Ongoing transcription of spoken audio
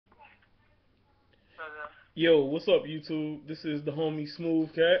Yo, what's up, YouTube? This is the homie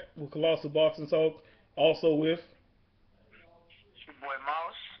Smooth Cat with Colossal Boxing Talk. Also with, It's your boy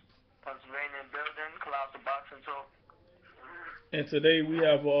Mouse, Pennsylvania building, Colossal Boxing Talk. and today we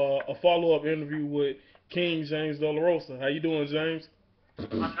have a follow-up interview with King James Delarosa. How you doing, James? I'm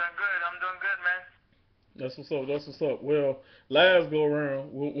doing good. I'm doing good, man. That's what's up. That's what's up. Well, last go around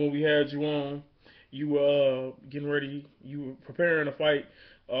when we had you on, you were getting ready. You were preparing to fight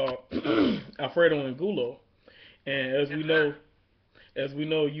uh, Alfredo Angulo, and Yes, sir. as we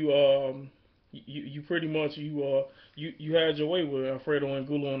know, you pretty much you had your way with Alfredo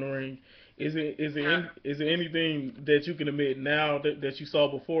Angulo in the ring. Yeah. Is it anything that you can admit now that you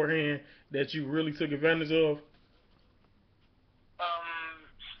saw beforehand that you really took advantage of?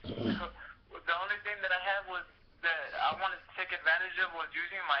 The only thing that I had was that I wanted to take advantage of was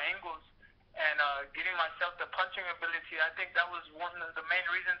using my angles and getting myself the punching ability. I think that was one of the main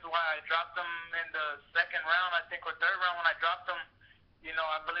reasons why I dropped him in the second round, I think, or third round when I dropped him.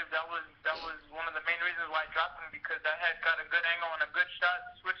 I believe that was one of the main reasons why I dropped him because I had got a good angle and a good shot,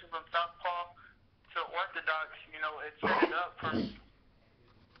 switching from southpaw to orthodox. It set it up for me.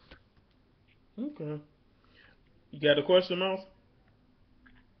 Okay. You got a question, Mouse?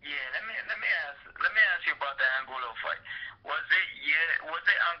 Yeah, let me ask you about the Angulo fight. Was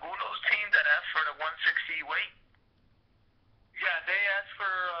it Angulo's team that asked for the 160 weight? Yeah, they asked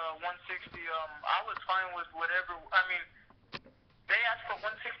for 160. I was fine with whatever. I mean, they asked for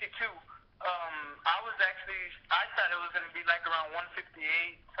 162. I thought it was gonna be like around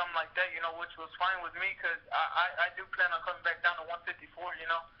 158, something like that. Which was fine with me because I do plan on coming back down to 154.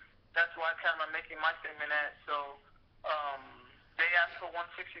 That's why I plan on making my statement at. So, um, they asked for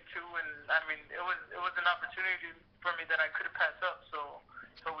 162, and I mean, it was an opportunity for me that I could have passed up. So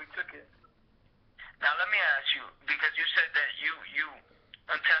we took it. Now let me ask you, because you said that you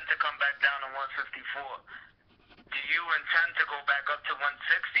intend to come back down to 154. Do you intend to go back up to 160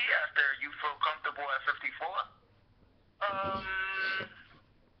 after you feel comfortable at 54? Um,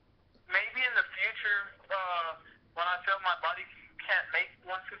 Maybe in the future, when I feel my body can't make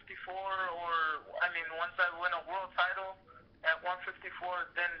 154, or I mean, once I win a world title at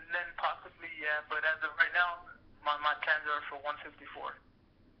 154, then possibly, yeah. But as of right now, my plans are for 154.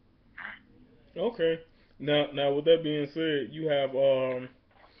 Okay. Now with that being said, you have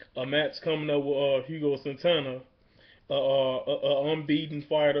a match coming up with Hugo Santana, a unbeaten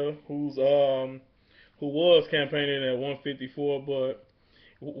fighter who was campaigning at 154, but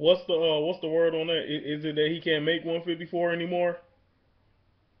what's the word on that? Is it that he can't make 154 anymore?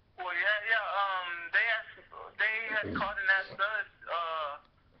 Well, yeah, yeah. They had called and asked us,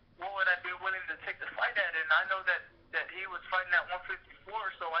 what would I be willing to take the fight at, and I know that he was fighting at 154,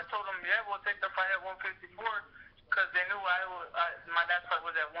 so I told him, yeah, we'll take the fight at 154, because they knew my last fight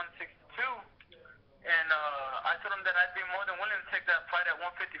was at 162, and I told him that I'd be more than willing to take that fight at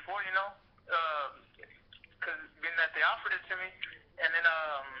 154, because being that they offered it to me, and then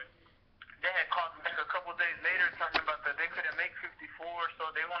they had called back a couple days later talking about that they couldn't make 54, so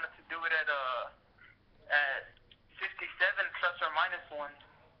they wanted to do it at 57 plus or minus one.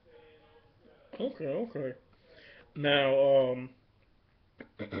 Okay, okay. Now,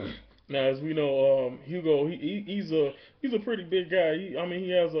 now as we know, Hugo, he's a pretty big guy. I mean, he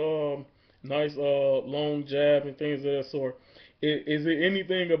has a nice long jab and things of that sort. Is there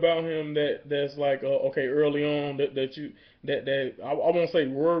anything about him that's like okay early on that I won't say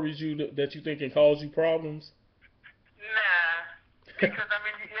worries you that you think can cause you problems? Nah, because I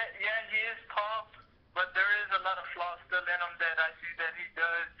mean, yeah, yeah, he is tall, but there is a lot of flaws still in him that I see that he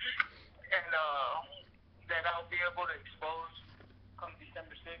does, and that I'll be able to expose come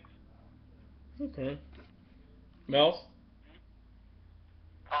December 6th. Okay, Mouse.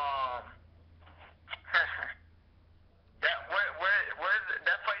 Um, where is it?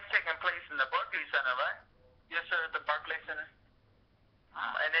 That fight's taking place in the Barclays Center, right? Yes, sir, at the Barclays Center.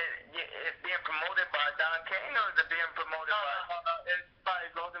 And it's being promoted by Don King, or is it being promoted by? No. It's by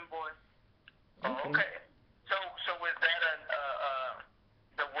Golden Boy. Oh, Okay. okay. So is that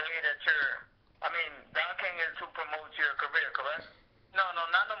the way that you're? I mean, Don King is who promotes your career, correct? No, no,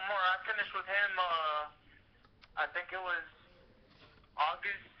 not no more. I finished with him. I think it was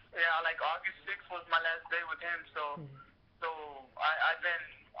August. Yeah, like August 6th was my last day with him. So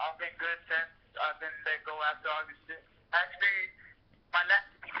I've been good since. I've been let go after August 6th. Actually, my last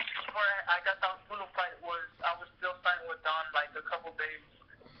before I got the Hulu fight was I was still fighting with Don like a couple days.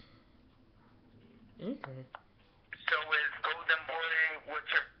 Okay. So is Golden Boy what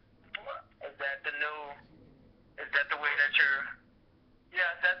your? Is that the new? Is that the way that you're? Yeah,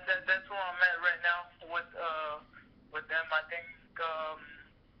 that's where I'm at right now with them. I think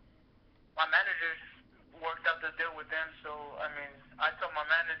my manager worked out the deal with them. So I mean, I told my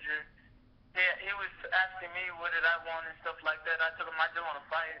manager, he was asking me what did I want and stuff like that. I told him I just want to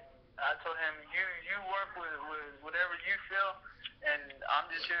fight. I told him you work with whatever you feel, and I'm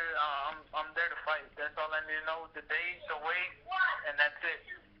just here. I'm there to fight. That's all I need to know. The day, the weight, and that's it.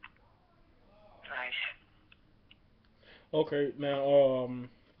 Nice. Okay, now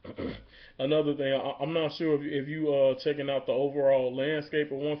another thing, I'm not sure if you checking out the overall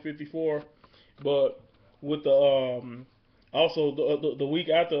landscape of 154, but with the also the week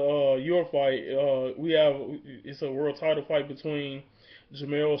after your fight, we have it's a world title fight between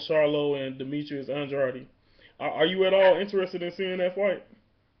Jamel Charlo and Demetrius Andrade. Are you at all interested in seeing that fight?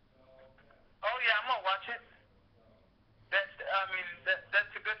 Oh yeah, I'm gonna watch it. That's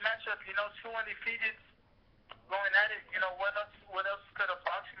a good matchup. You know, two undefeated going at it. You know, what else could a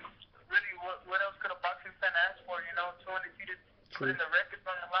boxing really what else could a boxing fan ask for? You know, two undefeated True. putting the records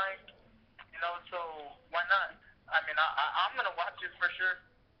on the line. You know, so why not? I mean, I'm gonna watch it for sure.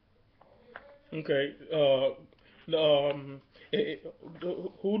 Okay.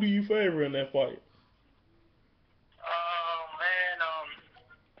 Who do you favor in that fight? Oh man,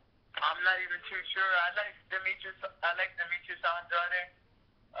 I'm not even too sure. I like Demetrius Andrade.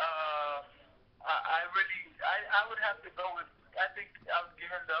 Uh, I really, I would have to go with. I think I would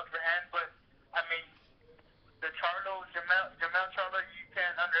give him the upper hand, but I mean, the Jamel Charlo, you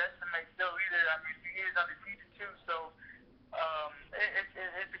can't underestimate still either. I mean, he is undefeated too, so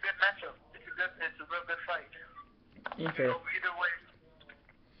it's a good matchup. It's a real good fight. It can Okay. go either way.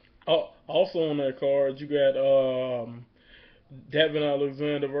 Also on that card, you got Devin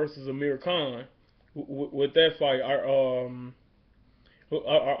Alexander versus Amir Khan. With that fight, are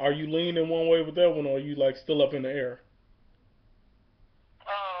you leaning one way with that one, or are you like still up in the air?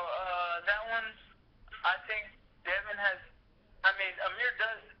 Oh, that one, I think Devin has. I mean, Amir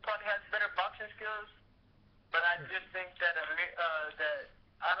does probably has better boxing skills, but I just think that that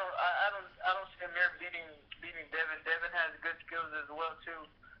I don't see Amir beating Devin. Devin has good skills as well too,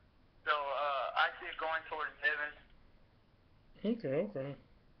 so I see it going towards Devin. Okay, okay,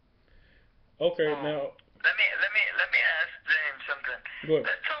 okay. Oh. Now, Let me ask James something. go ahead.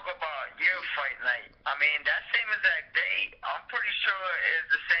 Let's talk about your fight night. I mean, that same exact day, I'm pretty sure is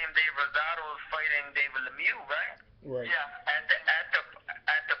the same day Rosado is fighting David Lemieux, right? Right. Yeah, at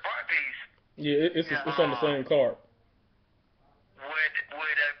the Barclays. Yeah, Yeah. it's on the same card. Would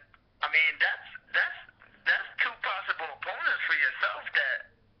I mean that's two possible opponents for yourself that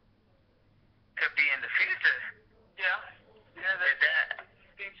could be in the future. Yeah. Yeah, that.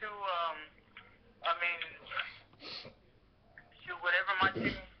 Me too. I mean, shoot, whatever my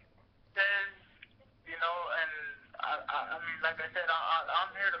team says, you know, and I mean, like I said,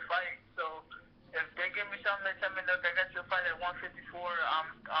 I'm here to fight. So if they give me something, they tell me, look, I got you a fight at 154.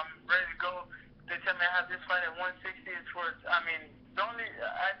 I'm ready to go. They tell me I have this fight at 160. It's for, I mean, the only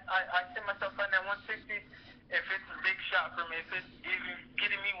I see myself fighting at 160 if it's a big shot for me. If it's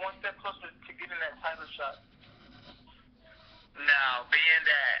getting me one step closer to getting that title shot. Now, being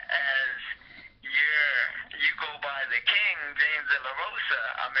that as you go by the King James Delarosa,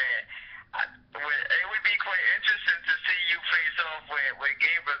 I mean, it would be quite interesting to see you face off with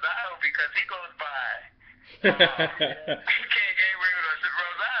Gabe Rosado because he goes by King Gabriel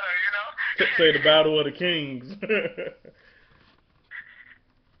Rosado, you know. Say the battle of the kings.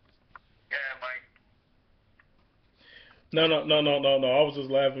 Yeah, Mike. No. I was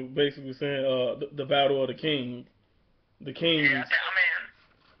just laughing, basically saying the battle of the king, the Yeah, kings. I mean,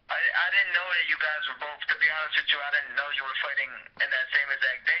 I didn't know that you guys were both. To be honest with you, I didn't know you were fighting in that same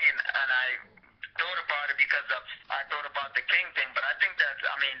exact day, and I thought about it because I thought about the King thing. But I think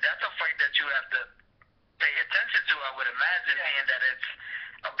I mean, that's a fight that you have to pay attention to. I would imagine, yeah, being that it's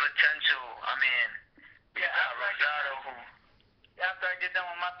a potential. I mean, you got Rosado who. After I get done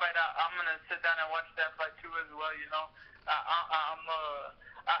with my fight, I'm gonna sit down and watch that fight too as well. You know,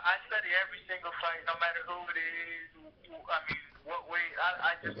 I study every single fight, no matter who it is. I mean, what weight.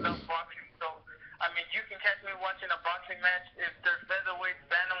 I just love boxing. So, I mean, you can catch me watching a boxing match. If they're featherweights,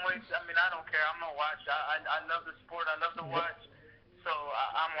 bantamweights, I mean, I don't care. I'm gonna watch. I love the sport. I love to watch. So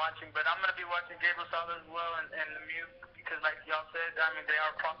I'm watching, but I'm gonna be watching Gabriel Sala as well and Lemieux because, like y'all said, I mean, they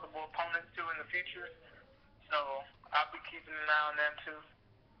are possible opponents too in the future. So I'll be keeping an eye on them too.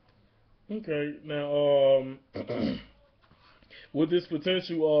 Okay, now with this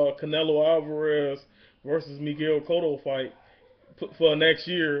potential Canelo Alvarez versus Miguel Cotto fight for next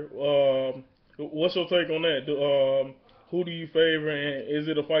year, what's your take on that? Who do you favor, and is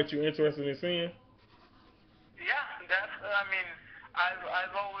it a fight you're interested in seeing? Yeah, that's. I mean,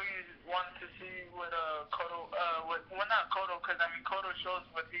 I've always wanted to see what Cotto. Well, not Cotto, because I mean Cotto shows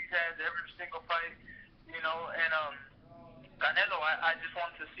what he has every single fight. And Canelo, I just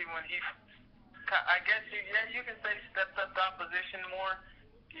want to see when he, I guess yeah, you can say steps up the opposition more,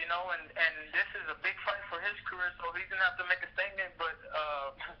 and this is a big fight for his career, so he's gonna have to make a statement. But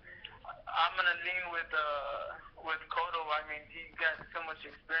I'm gonna lean with Cotto. I mean, he got so much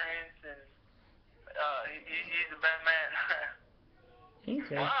experience, and he's a bad man.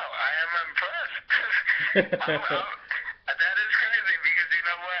 Okay. Wow, I am impressed. That is crazy because you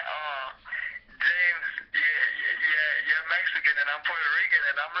know what, James, you're Mexican and I'm Puerto Rican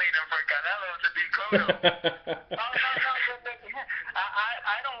and I'm leaning for Canelo to beat Cotto. Oh no,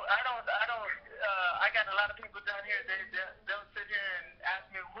 I got a lot of people down here. They'll sit here and ask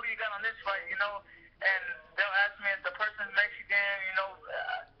me, who do you got on this fight, and they'll ask me if the person's Mexican,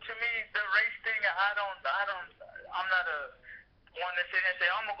 to me the race thing, I'm not a one to sit and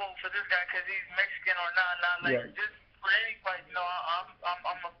say I'm gonna go for this guy because he's Mexican or not. Like Right. just for any fight,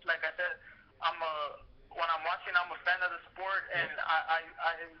 like I said, when I'm watching, I'm a fan of the sport, and I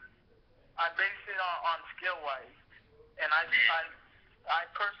base it on skill wise, and I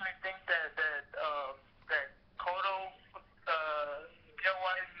personally think that Cotto skill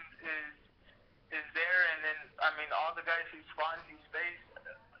wise is there, and then I mean all the guys he's fought, he's faced.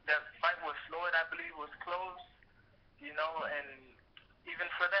 That fight was slow, and I believe was close, and even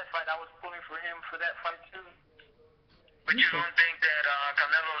for that fight, I was pulling for him for that fight too. But you don't think that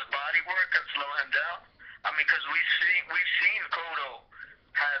Canelo's body work can slow him down? I mean, because we've seen Cotto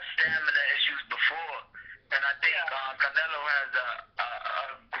have stamina issues before, and I think Canelo has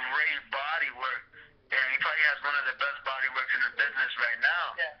a great body work, and he probably has one of the best body works in the business right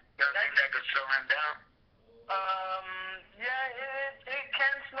now. Yeah. You don't think that could slow him down? Yeah, it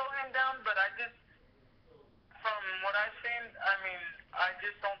can slow him down, but I just, from what I've seen, I mean, I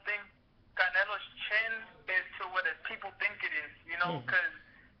just don't think Canelo's chin is to what people think it is, because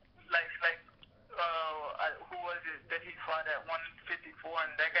who was it that he fought at 154,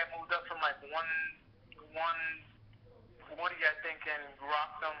 and that guy moved up from like 140, I think, and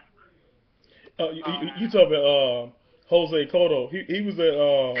rocked him. You talk about Jose Cotto. He was at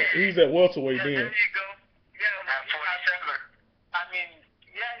welterweight Yeah, then. there you go. Yeah, at 47. I mean,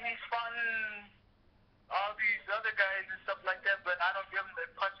 yeah, he's fighting all these other guys and stuff like that, but I don't give him the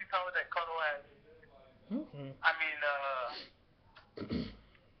punching power that Cotto has. Okay. I mean,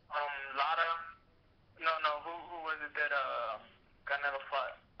 Lara. No, who was it that Canelo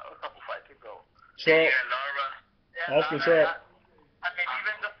fought a couple fights ago? Trout. Yeah, Lara. Yeah, Austin Lara. Trout. I mean,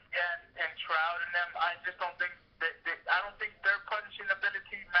 even though, and Trout and them, I just don't think I don't think their punching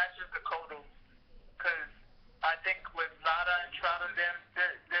ability matches the Cotto, because I think with Lara and Trout and them,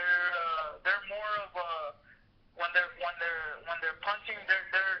 they're more of a, when they're punching,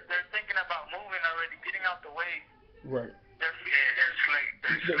 they're thinking about moving already, getting out the way. Right. They're slick.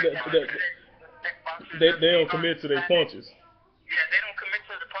 They don't commit to their punches. Yeah, they don't commit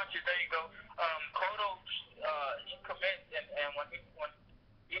to the punches. There you go. Cotto, he commits, and when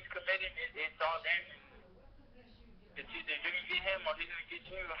he's committing, it's all in. It's either you're gonna get him or he's gonna get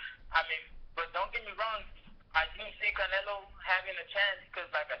you. I mean, but don't get me wrong, I do see Canelo having a chance,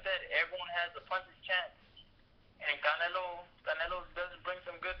 because, like I said, everyone has a puncher's chance, and Canelo does bring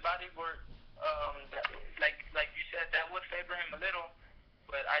some good body work. Like you said, that would favor him a little,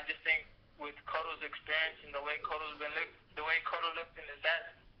 but I just think with Cotto's experience and the way Cotto looked in his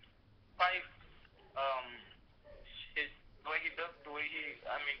last fight, the way he looked, what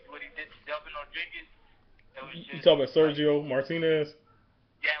he did to Delvin Rodriguez, it was just. You talk about Sergio Martinez?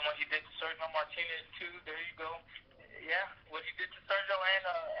 Yeah, and what he did to Sergio Martinez too. There you go. Yeah, what he did to Sergio and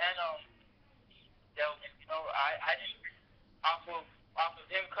Delvin. I didn't, off of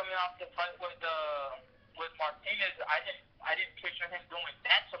him coming off the fight with Martinez, I didn't picture him doing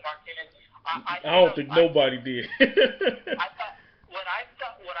that to Martinez. I don't think nobody did. What I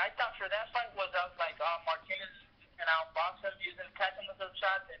thought for that fight was, I was like, Martinez can outbox him, he's gonna catch him with those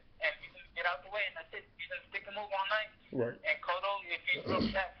shots, and he's gonna get out the way, and that's it. He's gonna stick and move all night. Right. And Cotto, if he's real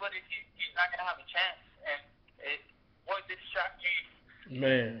flat-footed, he's not gonna have a chance. And this shocked me.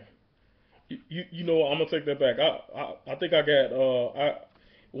 Man. You know what, I'm gonna take that back. I think I got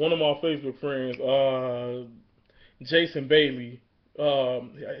one of my Facebook friends, Jason Bailey.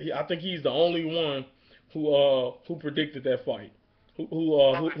 I think he's the only one who predicted that fight.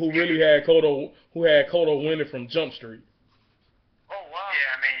 Who really had Cotto winning from Jump Street. Oh wow.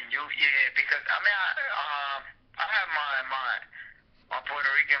 Yeah, I mean because I have my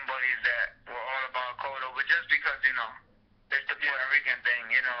Puerto Rican buddies that were all about Cotto, but just because it's the Puerto Rican thing,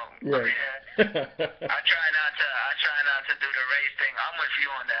 Right. I try not to do the race thing. I'm with you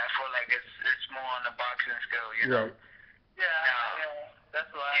on that. I feel like it's more on the boxing skill, Right. Yeah,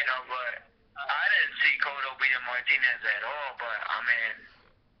 that's why. But I didn't see Cotto Cotto beating Martinez at all, but I mean,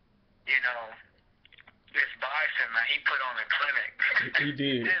 you know, this boxing, man, he put on a clinic. He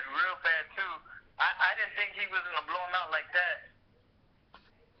did. He did real bad too. I didn't think he was gonna blow him out like that.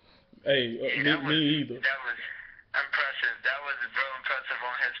 Hey, me either. That was impressive. That was real impressive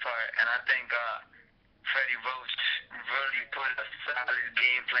on his part, and I think Freddie Roach really put a solid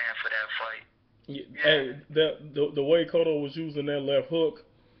game plan for that fight. Yeah. Hey, the way Cotto was using that left hook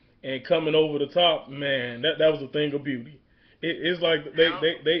and coming over the top, man, that was a thing of beauty. It's like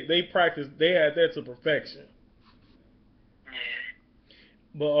they practiced, they had that to perfection.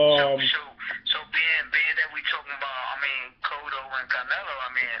 Yeah. But So being that we talking about, I mean, Cotto and Canelo, I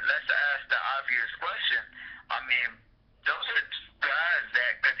mean, let's ask the obvious question. I mean, those are guys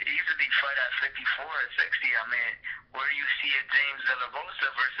that could easily fight at 54 or 60. I mean, where do you see a James Delarosa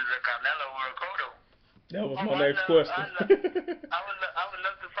versus a Canelo or a Cotto? that was my next question. I would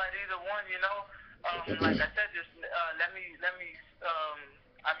love to fight either one. You know, like I said, just let me. I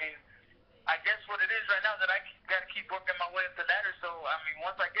mean, I guess what it is right now that I got to keep working my way up the ladder. So I mean,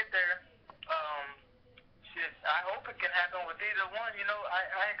 once I get there, shit, I hope it can happen with either one. You know,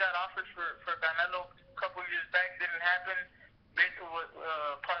 I got offers for Canelo a couple years back, didn't happen. Part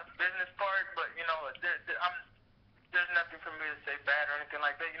of the business part, but you know, there's nothing for me to say bad or anything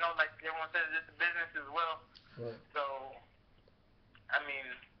like that. You know, like everyone says, it's a business as well. Right. So, I mean,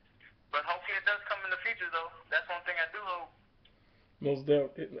 but hopefully it does come in the future, though. That's one thing I do hope. Most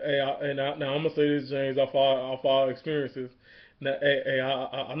definitely. Hey, now I'm gonna say this, James, off our experiences. Now,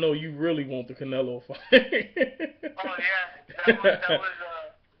 I know you really want the Canelo fight. Oh yeah, that was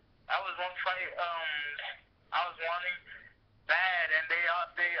one fight. I was wanting bad, and they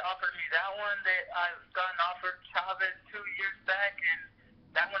offered me that one. I got an offer Chavez 2 years back, and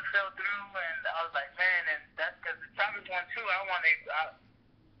that one fell through. And I was like, man, and that's because the Chavez one too. That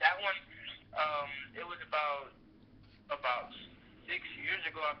one. It was about 6 years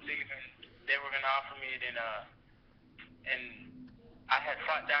ago, I believe, and they were gonna offer me it and I had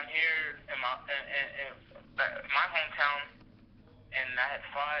fought down here in my hometown, and I had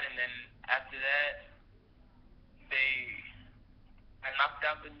fought, and then after that, I knocked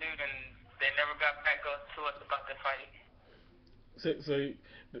out the dude, and they never got back up to us about the fight. So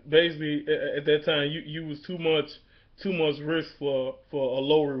basically, at that time, you was too much risk for a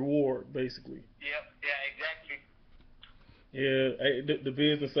low reward, basically. Yep. Yeah. Exactly. Yeah, the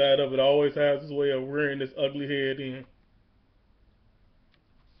business side of it always has its way of rearing this ugly head in.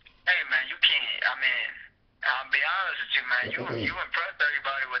 Hey man, you can't. I mean, I'll be honest with you, man. You impressed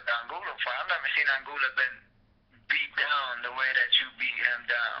everybody with the Angulo fight. I've never seen Angulo been beat down the way that you beat him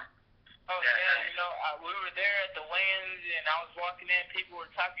down. Oh yeah, you know, we were there at the weigh-ins, and I was walking in. People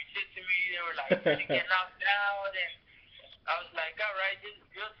were talking shit to me. They were like, "Did he get knocked out?" And I was like, "All right,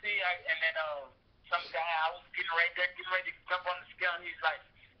 you'll see." And then some guy, I was getting ready to jump on the scale, and he's like,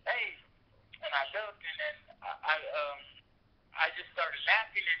 "Hey," and I looked, and then I just started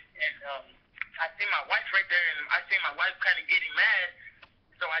laughing, and I see my wife right there, and I see my wife kind of getting mad.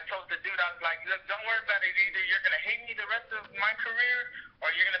 So I told the dude, I was like, look, don't worry about it. Either you're going to hate me the rest of my career, or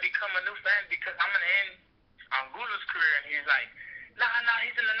you're going to become a new fan, because I'm going to end Angulo's career. And he's like, nah,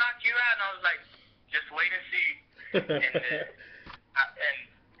 he's going to knock you out. And I was like, just wait and see. And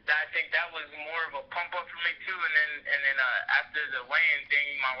I think that was more of a pump up for me too. And then after the weigh-in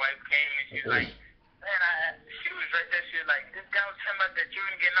thing, my wife came, and she's like, man, she was right there. She was like, this guy was talking about that you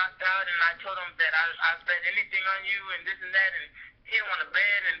wouldn't get knocked out, and I told him that I bet anything on you and this and that, and he didn't want to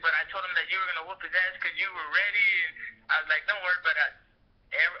bet, but I told him that you were gonna whoop his ass because you were ready. And I was like, don't worry about that.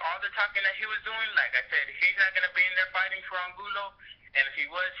 All the talking that he was doing, like I said, he's not gonna be in there fighting for Angulo, and if he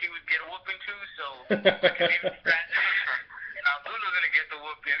was, he would get a whooping too. So we can even scratch it, and Angulo's gonna get the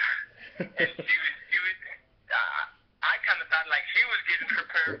whooping. And she was. I kind of thought like she was getting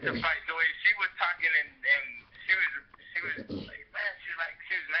prepared to fight the way she was talking, and she was like, man, she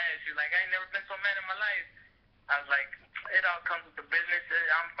was mad. She's like, I ain't never been so mad in my life. I was like, it all comes with the business.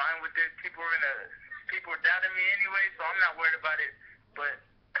 I'm fine with it. People are doubting me anyway, so I'm not worried about it. But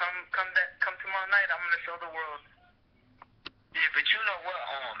come tomorrow night, I'm gonna show the world. Yeah, but you know what?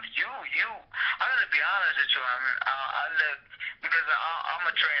 I'm gonna be honest with you. I mean, I live because I'm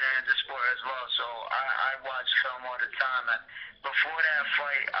a trainer in the sport as well, so I watch film all the time. And before that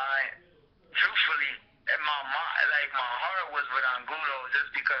fight, truthfully, in my mind, like my heart was with Angulo,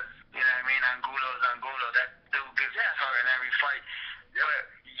 just because you know what I mean. Angulo's Angulo. That dude gives his heart in every fight. But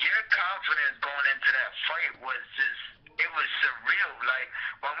your confidence going into that fight was just. It was surreal. Like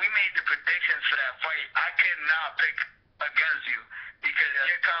when we made the predictions for that fight, I could not pick against you because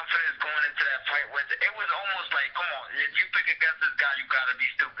your confidence going into that fight was almost like, come on, if you pick against this guy, you gotta be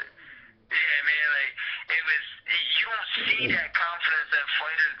stupid. You know what I mean? Like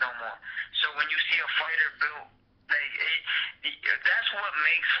fighters no more. So when you see a fighter built like that's what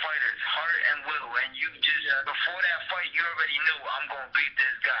makes fighters heart and will. And you just before that fight, you already knew I'm gonna beat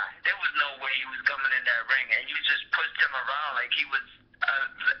this guy. There was no way he was coming in that ring, and you just pushed him around like he was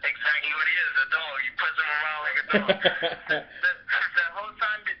exactly what he is, a dog. You push him around like a dog. The whole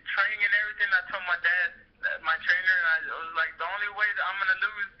time training and everything, I told my dad, my trainer, and I was like, the only way that I'm gonna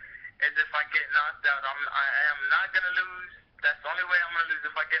lose is if I get knocked out. I am not gonna lose. That's the only way I'm gonna lose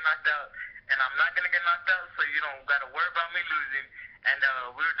if I get knocked out, and I'm not gonna get knocked out, so you don't gotta worry about me losing. And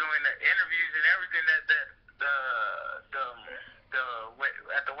we were doing the interviews and everything that the the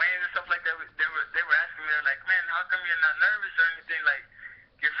at the weigh-ins and stuff like that. They were asking me, they're like, man, how come you're not nervous or anything? Like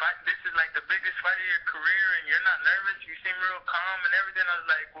your fight, this is like the biggest fight of your career, and you're not nervous. You seem real calm and everything. I was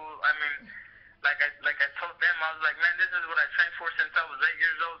like, well, I mean, like I told them, I was like, man, this is what I trained for since I was 8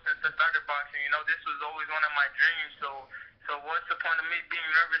 years old, since I started boxing. You know, this was always one of my dreams. So what's the point of me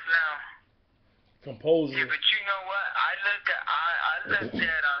being nervous now? Composure. Yeah, but you know what? I looked at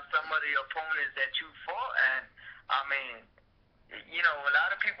some of the opponents that you fought, and I mean, you know, a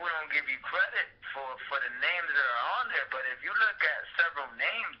lot of people don't give you credit for the names that are on there, but if you look at several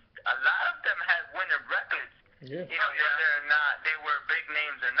names, a lot of them have winning records. Yeah. You know, whether or not they were big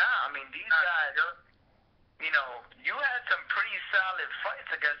names or not. I mean, these guys, you know, you had some pretty solid fights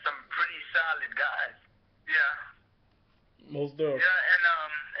against some pretty solid guys. Yeah. Most definitely. Yeah,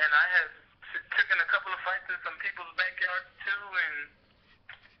 and I have taken a couple of fights in some people's backyards too, and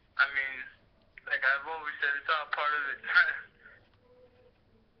I mean, like I've always said, it's all part of it.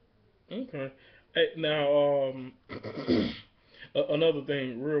 Okay. Hey, now, another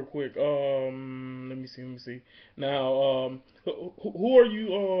thing, real quick. Let me see. Now, who are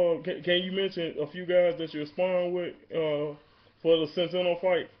you? Can you mention a few guys that you're sparring with? For the Centeno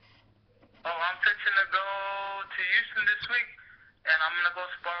fight. Oh, I'm fixing to go to Houston this week, and I'm gonna go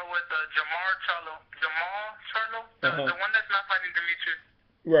spar with Jamal Charlo, the one that's not fighting Demetrius.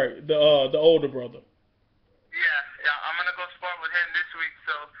 Right, the older brother. Yeah, I'm gonna go spar with him this week.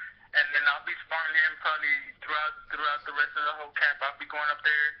 So, and then I'll be sparring him probably throughout the rest of the whole camp. I'll be going up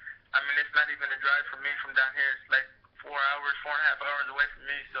there. I mean, it's not even a drive for me from down here. It's like 4 hours, 4.5 hours away from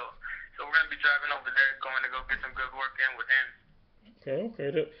me. So we're gonna be driving over there, going to go get some good work in with him. Okay.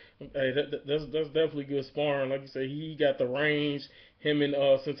 That's definitely good sparring. Like you say, he got the range. Him and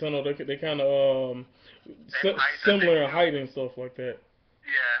Centeno, they kind of similar in height and stuff like that.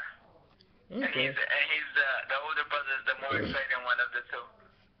 Yeah. Okay. And he's the older brother is the more exciting one of the two.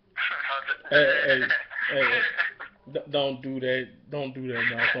 Hey, don't do that. Don't do that,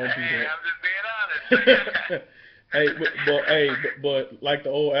 Mouth. Don't do that. I'm just being honest. But like the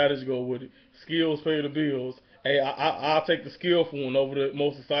old adage go with it, skills pay the bills. Hey, I'll take the skillful one over the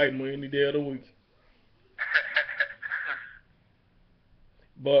most exciting one any day of the week.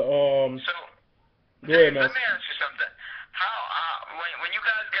 But So, go ahead, man. let me ask you something. How when you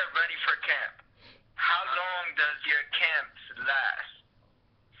guys get ready for camp, how long does your camps last?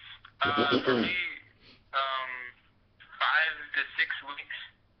 For me, 5 to 6 weeks.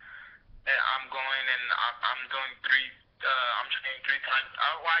 I'm going and I'm doing I'm training 3 times.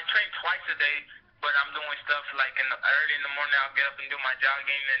 Well, I train twice a day, but I'm doing stuff like early in the morning. I'll get up and do my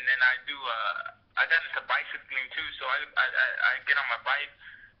jogging, and then I do. I got into bicycling too, so I get on my bike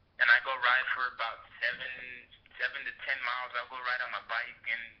and I go ride for about 7 to 10 miles. I'll go ride on my bike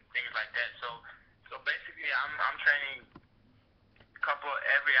and things like that. So basically, I'm training couple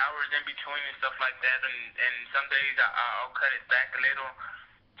every hours in between and stuff like that, and some days I'll cut it back a little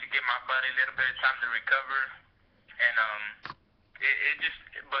to give my body a little bit of time to recover, and it just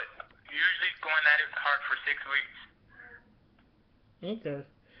but usually going at it hard for 6 weeks. Okay.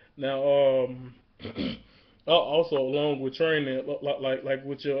 Now also along with training, like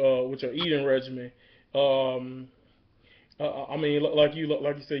with your eating regimen, I mean, like you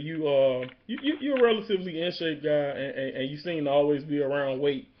said, you're a relatively in shape guy, and you seem to always be around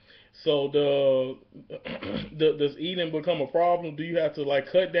weight. So does eating become a problem? Do you have to like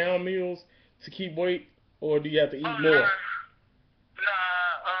cut down meals to keep weight, or do you have to eat more?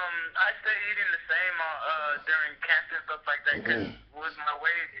 I stay eating the same during camp and stuff like that. Cause with my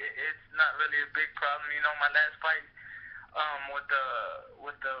weight, it's not really a big problem. You know, my last fight, with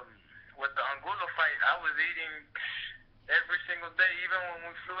the Angulo fight, I was eating every single day. Even when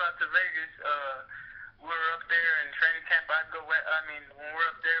we flew out to Vegas, we were up there in training camp. When we were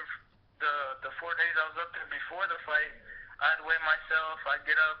up there, the 4 days I was up there before the fight, I'd weigh myself. I'd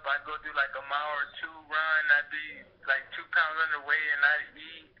get up. I'd go do like a mile or two run. I'd be like 2 pounds underweight, and I'd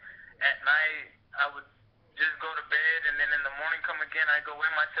eat. At night, I would just go to bed, and then in the morning come again. I'd go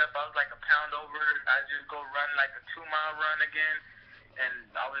weigh myself. I was like a pound over. I'd just go run like a 2 mile run again. and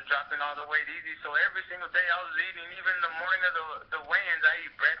I was dropping all the weight easy. So every single day I was eating, even the morning of the weigh-ins, I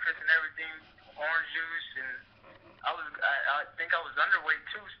eat breakfast and everything, orange juice, and I think I was underweight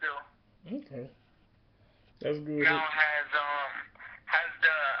too still. Okay, that's Now good.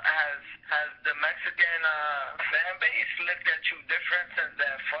 has the Mexican fan base looked at you different since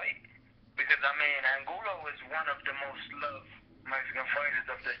that fight? Because I mean, Angulo is one of the most loved Mexican fighters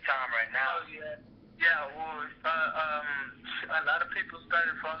of this time right now. Oh yeah. Yeah, well, a lot of people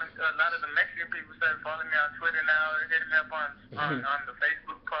started following. A lot of the Mexican people started following me on Twitter now. They're hitting me up on the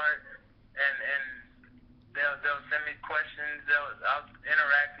Facebook part, and they'll send me questions. I'll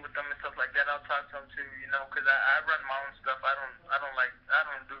interact with them and stuff like that. I'll talk to them too, you know, because I run my own stuff. I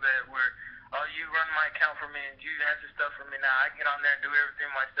don't do that where you run my account for me and you answer stuff for me. Now I get on there and do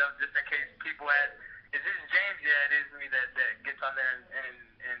everything myself just in case people ask, is this James? Yeah, it is me that gets on there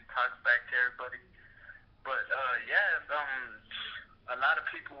and talks back to everybody. But yeah, a lot of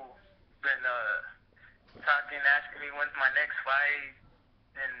people been talking, asking me when's my next fight,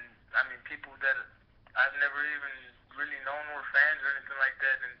 and I mean people that I've never even really known were fans or anything like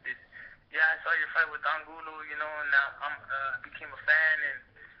that. And yeah, I saw your fight with Angulo, you know, and now I'm became a fan. And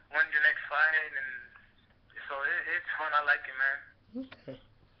when's your next fight? And so it's fun. I like it, man. Okay.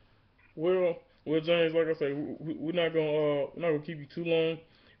 Well, James, like I say, we're not gonna keep you too long.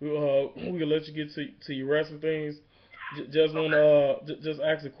 We can let you get to your wrestling things. Just want Okay. to just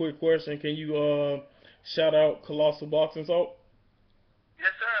ask a quick question. Can you shout out Colossal Boxing Talk? Yes,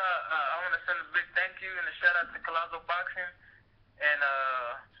 sir. I want to send a big thank you and a shout out to Colossal Boxing. And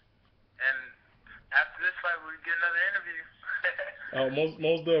after this fight, we get another interview.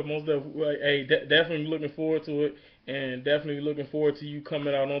 Most def. Hey, definitely looking forward to it, and definitely looking forward to you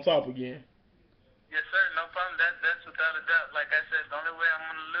coming out on top again. Yes, sir. No problem. That's without a doubt. Like I said, the only way I'm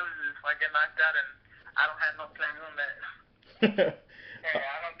gonna lose is if I get knocked out, and I don't have no plans on that. Hey,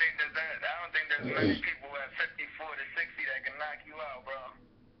 I don't think there's that. I don't think there's many people at 54 to 60 that can knock you out, bro.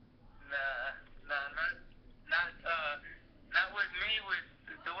 Nah, nah, not with me. With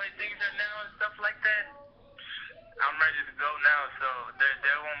the way things are now and stuff like that, I'm ready to go now. So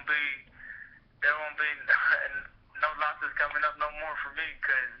there won't be no losses coming up no more for me.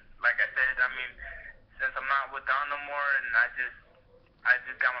 Cause like I said, I mean, since I'm not with Don no more, and I just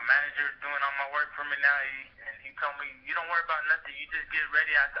got my manager doing all my work for me now. He told me, you don't worry about nothing. You just get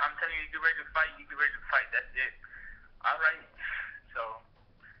ready. I'm telling you, you get ready to fight. You get ready to fight. That's it. All right. So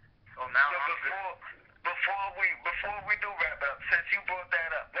now so I'm before we do wrap up, since you brought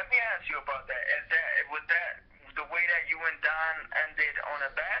that up, let me ask you about that. Is that the way that you and Don ended on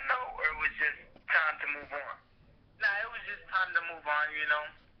a bad note, or it was just time to move on? Nah, it was just time to move on. You know,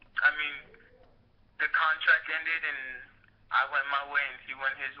 I mean, the contract ended and I went my way and he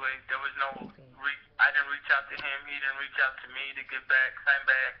went his way. There was no I didn't reach out to him. He didn't reach out to me to get back, sign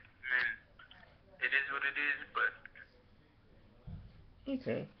back. I mean, it is what it is. But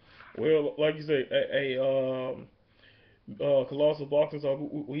Okay. Well, like you say, Colossal Boxing Talk,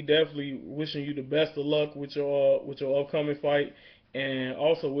 we definitely wishing you the best of luck with your upcoming fight, and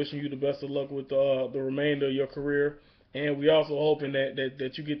also wishing you the best of luck with the remainder of your career. And we also hoping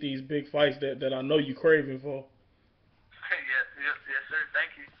that you get these big fights that I know you craving for. yes, sir.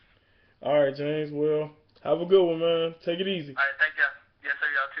 Thank you. All right, James. Well, have a good one, man. Take it easy. All right, thank y'all. Yes, sir.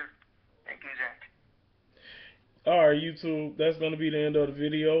 Y'all too. Thank you, James. Alright, YouTube, that's going to be the end of the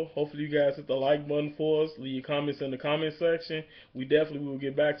video. Hopefully you guys hit the like button for us. Leave your comments in the comment section. We definitely will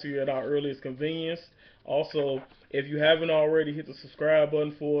get back to you at our earliest convenience. Also, if you haven't already, hit the subscribe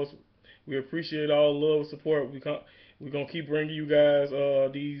button for us. We appreciate all the love and support. We're going to keep bringing you guys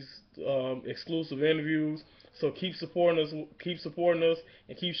these exclusive interviews. So keep supporting us,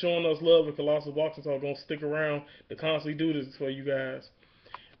 and keep showing us love. And Colossal Boxing Talk going to stick around to constantly do this for you guys.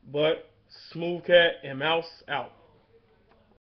 But Smooth Cat and Mouse out.